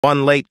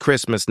One late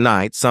Christmas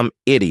night, some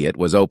idiot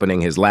was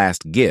opening his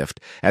last gift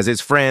as his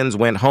friends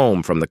went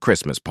home from the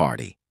Christmas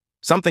party.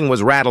 Something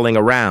was rattling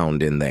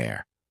around in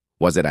there.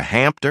 Was it a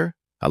hamster,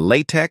 a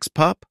latex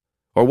pup,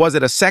 or was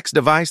it a sex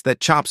device that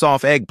chops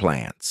off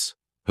eggplants?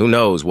 Who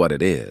knows what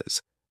it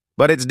is?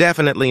 But it's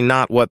definitely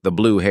not what the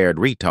blue-haired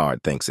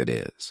retard thinks it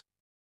is.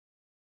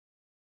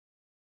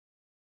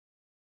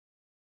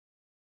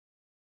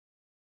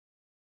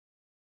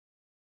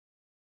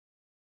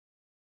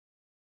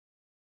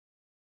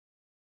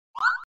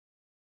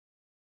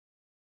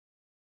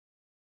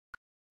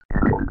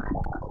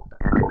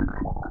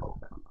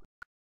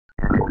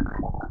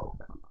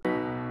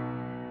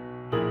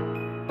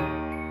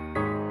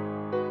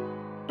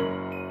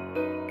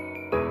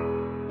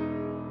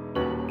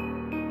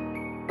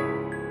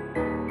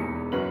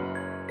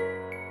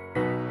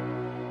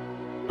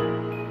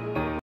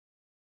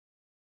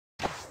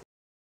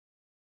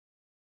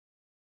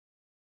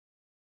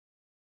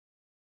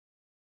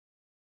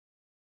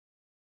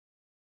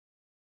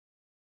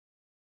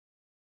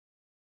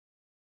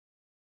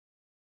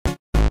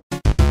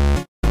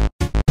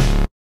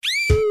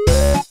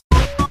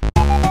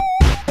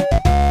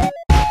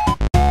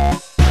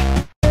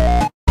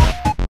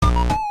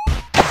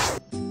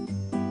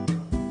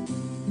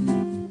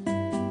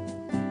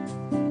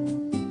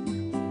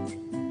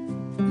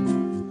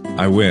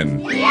 I win.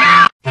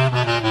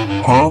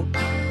 Huh?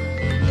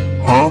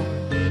 Huh?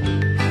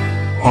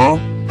 Huh?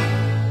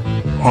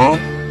 Huh?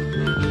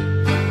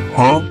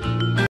 Huh?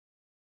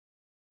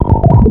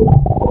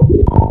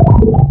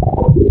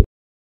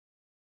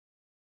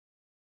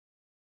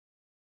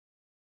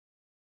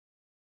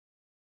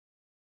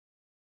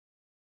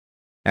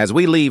 As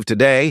we leave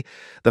today,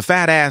 the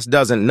fat ass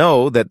doesn't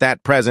know that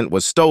that present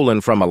was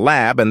stolen from a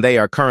lab and they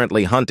are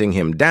currently hunting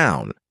him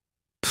down.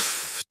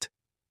 Pfft.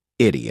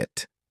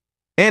 Idiot.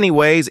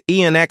 Anyways,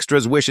 Ian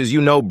Extras wishes you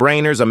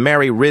no-brainers a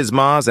Merry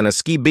Rizmas and a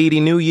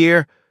Ski-Beady New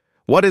Year.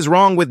 What is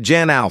wrong with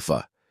Gen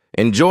Alpha?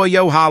 Enjoy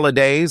your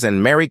holidays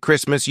and Merry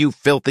Christmas, you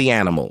filthy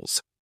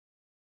animals.